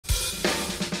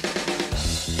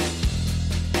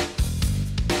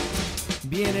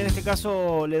Bien, en este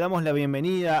caso le damos la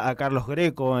bienvenida a Carlos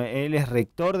Greco. Él es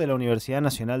rector de la Universidad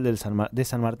Nacional de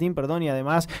San Martín, y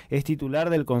además es titular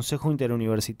del Consejo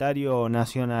Interuniversitario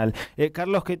Nacional.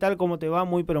 Carlos, ¿qué tal? ¿Cómo te va?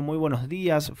 Muy buenos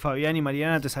días. Fabián y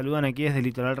Mariana te saludan aquí desde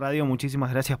Litoral Radio.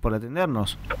 Muchísimas gracias por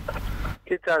atendernos.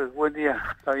 ¿Qué tal? Buen día,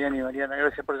 Fabián y Mariana.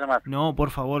 Gracias por llamar. No,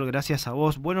 por favor, gracias a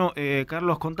vos. Bueno,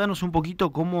 Carlos, contanos un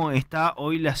poquito cómo está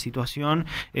hoy la situación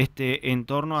en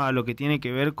torno a lo que tiene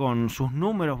que ver con sus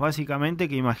números, básicamente,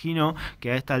 que imagino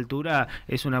que a esta altura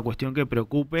es una cuestión que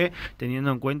preocupe,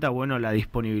 teniendo en cuenta, bueno, la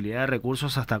disponibilidad de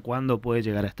recursos, hasta cuándo puede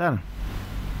llegar a estar.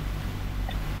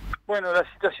 Bueno, la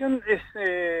situación es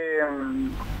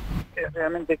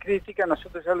realmente crítica.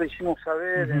 Nosotros ya lo hicimos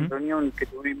saber en reunión que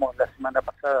tuvimos la semana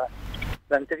pasada,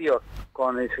 la anterior,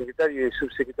 con el secretario y el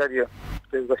subsecretario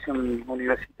de Educación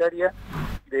Universitaria.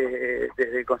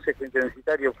 Desde el Consejo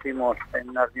Interuniversitario fuimos en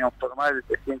una reunión formal, el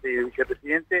presidente y el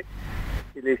vicepresidente,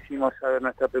 y le hicimos saber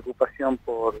nuestra preocupación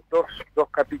por dos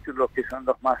capítulos que son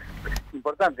los más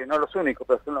importantes, no los únicos,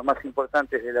 pero son los más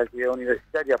importantes de la actividad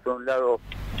universitaria. Por un lado,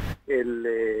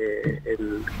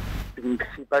 el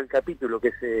principal capítulo, que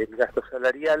es el gasto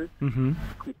salarial,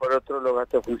 y por otro los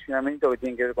gastos de funcionamiento, que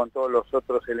tienen que ver con todos los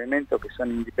otros elementos que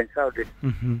son indispensables,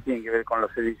 tienen que ver con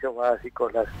los servicios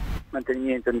básicos,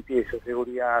 mantenimiento, limpieza,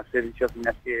 seguridad, servicios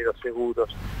financieros,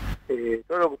 seguros,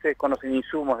 todo lo que ustedes conocen,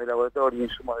 insumos de laboratorio,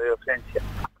 insumos de docencia,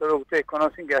 todo lo que ustedes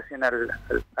conocen que hacen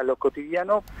a lo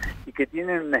cotidiano y que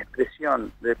tienen una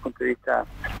expresión desde el punto de vista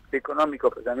económico,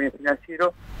 pero también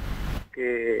financiero,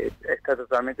 que está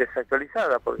totalmente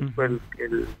desactualizada, porque fue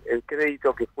el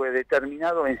crédito que fue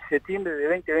determinado en septiembre de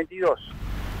 2022,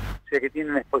 o sea que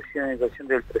tiene una exposición de inflación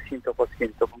del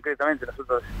 300%. Concretamente,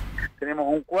 nosotros tenemos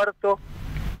un cuarto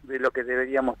de lo que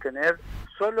deberíamos tener,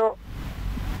 solo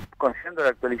considerando la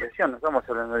actualización. No estamos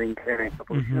hablando de incremento,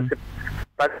 porque si no se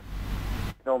para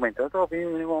en momento, no estamos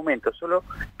pidiendo en ningún momento, solo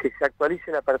que se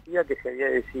actualice la partida que se había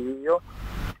decidido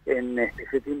en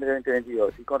septiembre de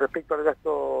 2022. Y con respecto al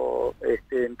gasto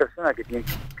en persona, que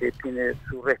tiene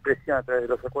su reexpresión a través de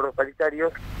los acuerdos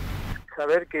paritarios,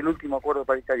 saber que el último acuerdo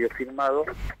paritario firmado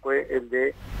fue el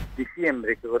de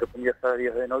diciembre, que correspondía a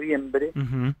salarios de noviembre,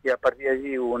 y a partir de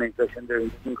allí hubo una inflación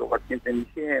del 25% en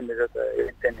diciembre, otra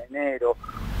de 20% en enero,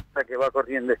 la que va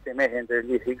corriendo este mes entre el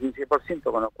 10 y el 15%,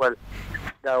 con lo cual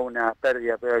da una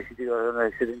pérdida adquisitiva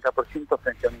del 70%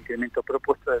 frente a un incremento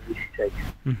propuesto del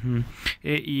 16%.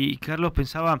 Y Carlos,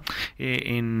 pensaba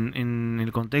en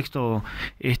el contexto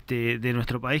de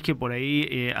nuestro país, que por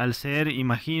ahí, al ser,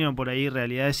 imagino, por ahí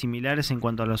realidades similares en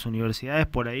cuanto a las universidades,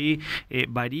 por ahí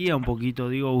varía un poquito.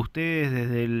 Digo, ustedes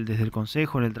desde el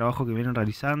Consejo, en el trabajo que vienen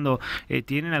realizando,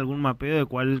 ¿tienen algún mapeo de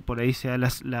cuál por ahí sea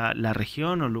la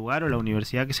región o lugar o la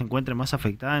universidad que se encuentre más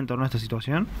afectada en torno a esta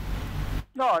situación?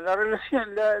 No, las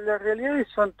realidades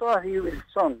son todas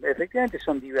efectivamente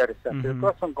son diversas, pero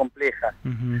todas son complejas.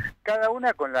 Cada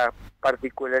una con la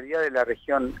particularidad de la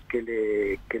región que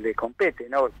le compete,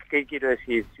 ¿no? ¿Qué quiero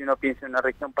decir? Si uno piensa en una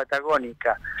región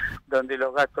patagónica, donde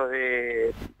los gastos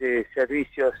de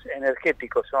servicios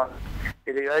energéticos son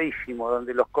elevadísimos,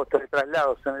 donde los costos de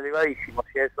traslado son elevadísimos,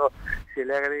 y a eso se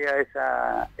le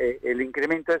agrega el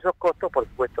incremento de esos costos, por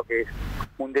supuesto que es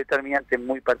un determinante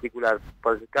muy particular.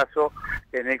 Por el caso,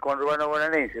 en el conurbano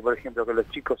bonaerense, por ejemplo, que los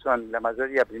chicos son la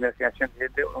mayoría primera generación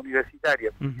de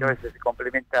universitarios, que a veces se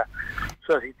complementa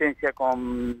su asistencia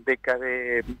con becas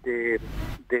de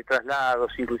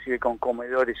traslados, inclusive con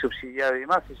comedores subsidiados y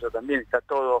demás, eso también está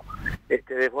todo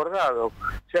desbordado.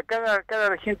 O sea, cada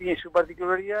región tiene su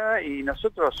particularidad, y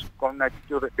nosotros, con una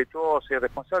actitud respetuosa y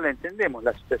responsable, entendemos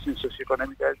la situación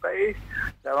socioeconómica del país,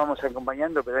 la vamos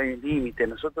acompañando, pero hay un límite.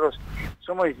 Nosotros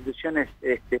somos instituciones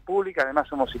públicas, además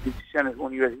somos instituciones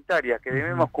universitarias, que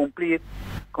debemos cumplir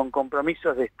con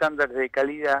compromisos de estándares de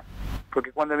calidad,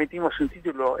 porque cuando emitimos un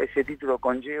título, ese título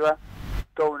conlleva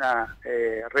toda una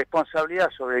responsabilidad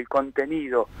sobre el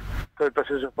contenido, todo el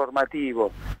proceso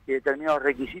formativo y determinados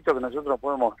requisitos que nosotros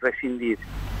podemos rescindir.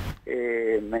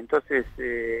 Entonces,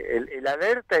 el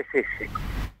alerta es ese.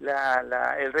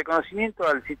 El reconocimiento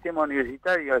al sistema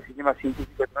universitario, al sistema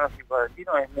científico tecnológico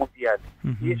argentino es mundial,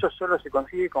 y eso solo se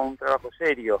consigue con un trabajo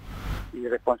serio y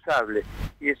responsable,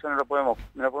 y eso no lo podemos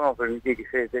permitir que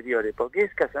se deteriore, porque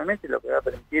es casualmente lo que va a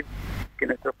permitir que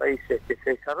nuestro país se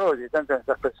desarrolle, tanto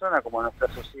nuestras personas como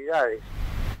nuestras sociedades,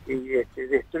 y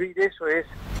destruir eso es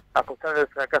apostar al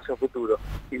fracaso futuro,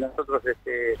 y nosotros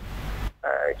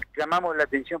llamamos la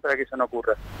atención para que eso no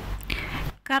ocurra.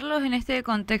 Carlos, en este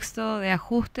contexto de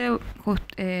ajuste,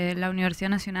 la Universidad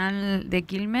Nacional de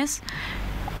Quilmes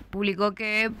publicó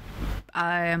que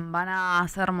van a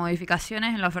hacer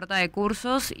modificaciones en la oferta de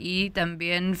cursos y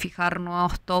también fijar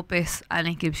nuevos topes a la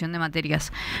inscripción de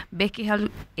materias. ¿Ves que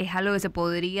es algo que se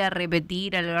podría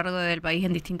repetir a lo largo del país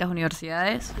en distintas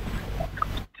universidades?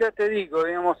 Ya te digo,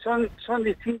 digamos, son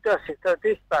distintas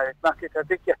estrategias, más que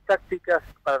estrategias tácticas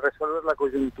para resolver la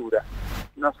coyuntura.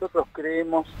 Nosotros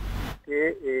creemos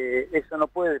que eso no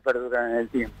puede perdurar en el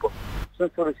tiempo.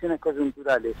 Son soluciones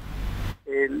coyunturales.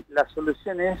 La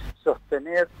solución es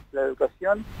sostener la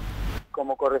educación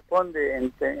como corresponde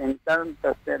en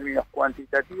tantos términos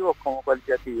cuantitativos como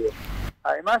cualitativos.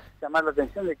 Además, llamar la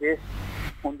atención de que es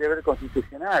un deber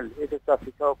constitucional. Eso está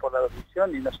fijado por la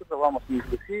Constitución y nosotros vamos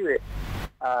inclusive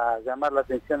a llamar la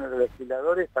atención a los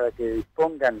legisladores para que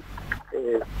dispongan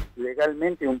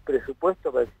legalmente un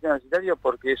presupuesto para el sistema universitario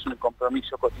porque es un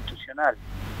compromiso constitucional.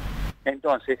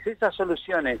 Entonces, esas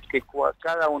soluciones que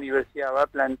cada universidad va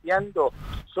planteando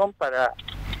son para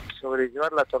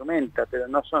sobrellevar la tormenta, pero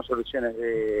no son soluciones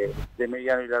de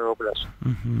mediano y largo plazo.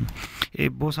 Uh-huh.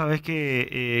 Vos sabés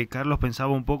que Carlos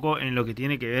pensaba un poco en lo que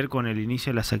tiene que ver con el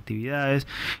inicio de las actividades.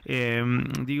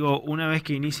 Digo, una vez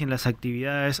que inicien las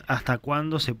actividades, ¿hasta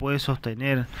cuándo se puede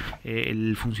sostener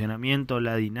el funcionamiento,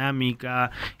 la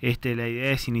dinámica? La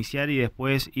idea es iniciar y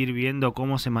después ir viendo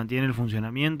cómo se mantiene el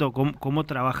funcionamiento. ¿Cómo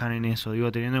trabajan en eso?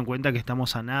 Digo, teniendo en cuenta que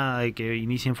estamos a nada de que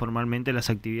inicien formalmente las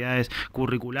actividades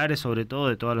curriculares, sobre todo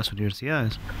de todas las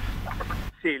universidades.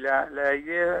 Sí, la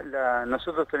idea,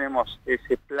 nosotros tenemos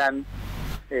ese plan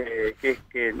que es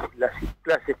que las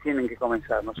clases tienen que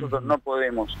comenzar. Nosotros no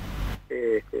podemos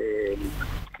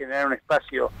generar un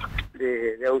espacio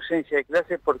de ausencia de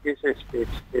clases porque eso es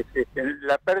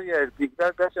la pérdida del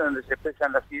principal espacio donde se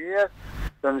expresan las ideas,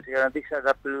 donde se garantiza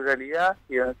la pluralidad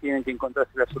y donde tienen que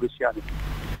encontrarse las soluciones.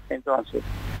 Entonces,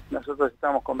 nosotros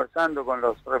estamos conversando con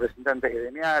los representantes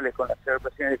gremiales, con las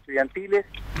agrupaciones estudiantiles,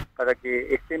 para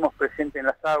que estemos presentes en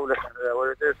las aulas, en los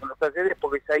laboratorios, en los talleres,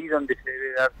 porque es ahí donde se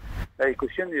debe dar la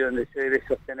discusión y donde se debe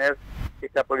sostener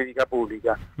esta política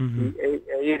pública. Uh-huh.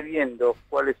 Y ir viendo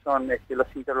cuáles son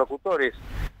los interlocutores.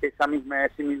 Ese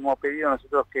mismo pedido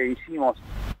nosotros que hicimos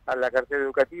a la cartera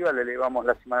educativa, le elevamos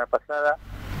la semana pasada,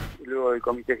 y luego del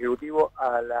Comité Ejecutivo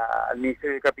al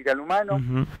Ministerio de Capital Humano.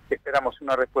 Uh-huh. Esperamos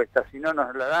una respuesta. Si no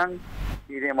nos la dan,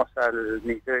 iremos al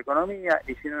Ministerio de Economía,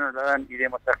 y si no nos la dan,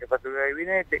 iremos a Jefatura de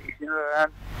Gabinete, y si no la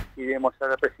dan, iremos a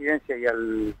la Presidencia y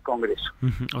al Congreso.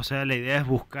 Uh-huh. O sea, la idea es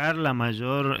buscar la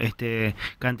mayor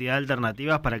cantidad de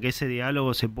alternativas para que ese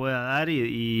diálogo se pueda dar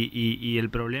y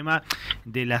el problema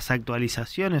de las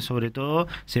actualizaciones, sobre todo,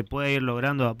 se pueda ir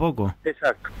logrando a poco.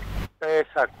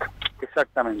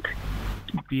 Exactamente.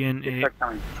 Bien,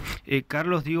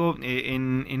 Carlos, digo,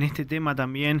 en este tema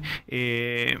también,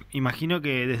 imagino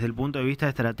que desde el punto de vista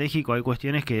estratégico hay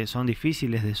cuestiones que son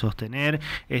difíciles de sostener,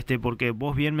 porque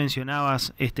vos bien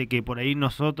mencionabas que por ahí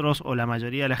nosotros o la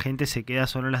mayoría de la gente se queda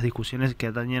solo en las discusiones que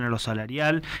atañen a lo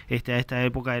salarial a esta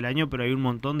época del año, pero hay un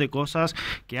montón de cosas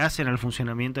que hacen al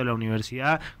funcionamiento de la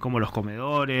universidad, como los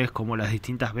comedores, como las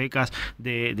distintas becas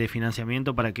de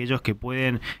financiamiento para aquellos que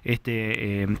pueden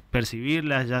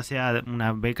percibirlas, ya sea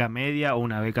una beca media o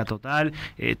una beca total.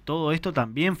 Todo esto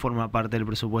también forma parte del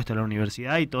presupuesto de la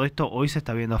universidad y todo esto hoy se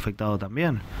está viendo afectado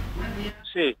también.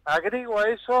 Sí, agrego a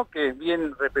eso que es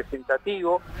bien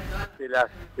representativo de las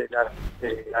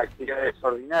actividades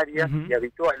ordinarias uh-huh. y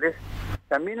habituales,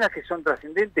 también las que son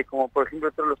trascendentes, como por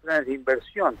ejemplo todos los planes de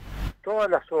inversión, todas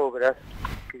las obras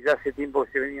que ya hace tiempo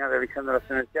que se venían realizando en las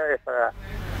universidades para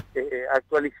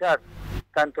actualizar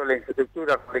tanto la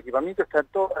infraestructura como el equipamiento, están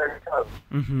todos realizados.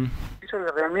 Uh-huh. Eso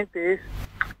realmente es,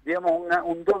 digamos,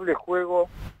 un doble juego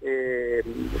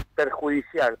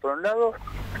perjudicial. Por un lado,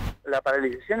 la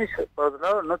paralización y por otro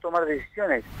lado, no tomar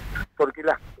decisiones, porque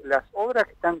las obras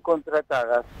que están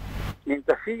contratadas,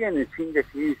 mientras siguen sin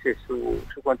decidirse su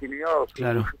continuidad o su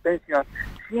suspensión,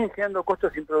 siguen generando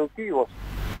costos improductivos,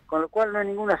 con lo cual no hay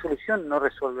ninguna solución no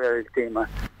resolver el tema.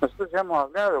 Nosotros ya hemos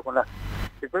hablado con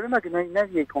el problema es que no hay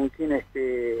nadie con quien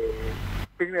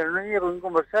primero no hay nadie con quien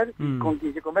conversar y con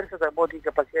quien se conversa tampoco tiene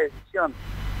capacidad de decisión.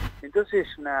 Entonces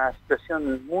es una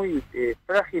situación muy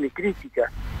frágil y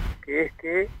crítica, que es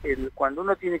que cuando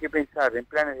uno tiene que pensar en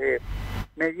planes de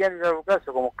mediano y largo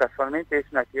plazo, como casualmente es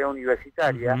una actividad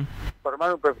universitaria, uh-huh.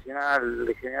 formar un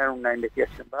profesional, generar una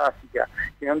investigación básica,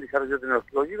 generar un desarrollo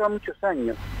tecnológico, lleva muchos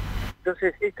años.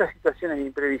 Entonces estas situaciones de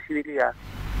imprevisibilidad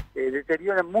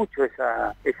deterioran mucho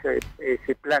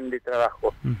ese plan de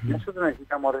trabajo. Nosotros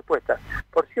necesitamos respuestas.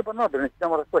 Por sí o por no, pero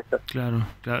necesitamos respuestas. Claro,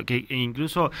 que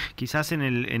incluso quizás en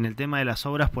el tema de las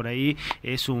obras por ahí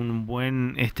es un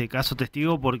buen caso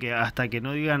testigo, porque hasta que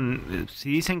no digan,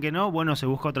 si dicen que no, bueno, se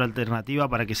busca otra alternativa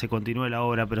para que se continúe la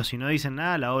obra, pero si no dicen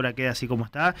nada, la obra queda así como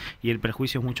está y el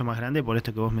perjuicio es mucho más grande por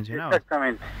esto que vos mencionabas.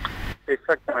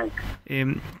 Exactamente.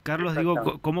 Carlos,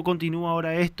 digo, ¿cómo continúa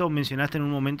ahora esto? Mencionaste en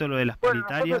un momento lo de las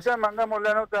paritarias. Nosotros ya mandamos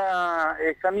la nota,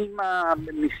 esa misma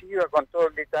misiva con todo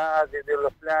el detalle de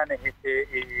los planes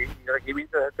y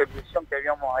requerimientos de actualización que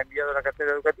habíamos enviado a la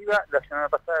cartera educativa. La semana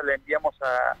pasada la enviamos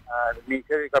al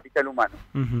Ministerio de Capital Humano.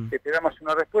 Esperamos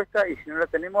una respuesta y si no la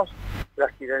tenemos,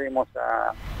 las tiraremos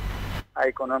a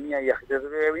Economía y a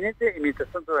Jefatura de Gabinete, y mientras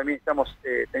tanto también estamos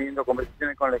teniendo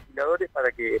conversaciones con legisladores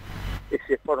para que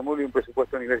se formule un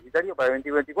presupuesto universitario para el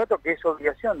 2024, que es una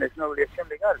obligación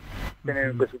legal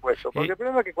tener un presupuesto, porque el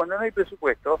problema es que cuando no hay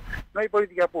presupuesto no hay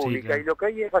política pública, sí, claro, y lo que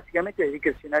hay es básicamente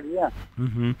discrecionalidad.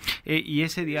 Y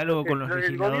ese diálogo con los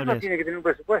legisladores... El gobierno tiene que tener un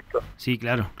presupuesto. Sí,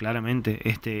 claro, claramente.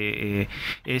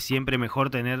 Es siempre mejor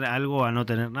tener algo a no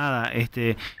tener nada.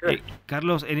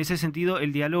 Carlos, en ese sentido,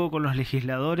 el diálogo con los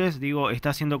legisladores, digo,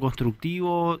 ¿está siendo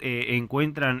constructivo?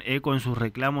 ¿Encuentran eco en sus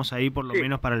reclamos ahí, por lo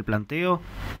menos para el planteo?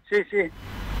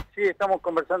 Sí, estamos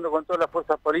conversando con todas las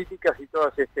fuerzas políticas y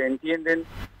todas entienden,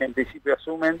 en principio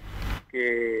asumen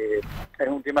que es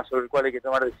un tema sobre el cual hay que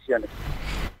tomar decisiones.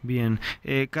 Bien,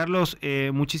 Carlos,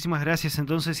 muchísimas gracias.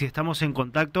 Entonces, si estamos en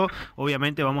contacto,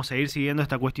 obviamente vamos a ir siguiendo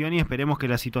esta cuestión y esperemos que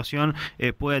la situación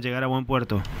pueda llegar a buen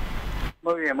puerto.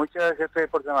 Muy bien, muchas gracias a ustedes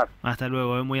por llamar. Hasta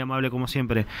luego, muy amable como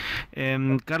siempre.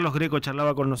 Carlos Greco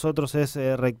charlaba con nosotros, es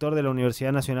rector de la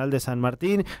Universidad Nacional de San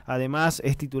Martín, además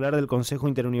es titular del Consejo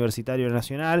Interuniversitario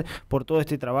Nacional, por todo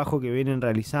este trabajo que vienen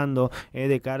realizando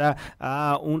de cara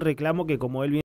a un reclamo que, como él bien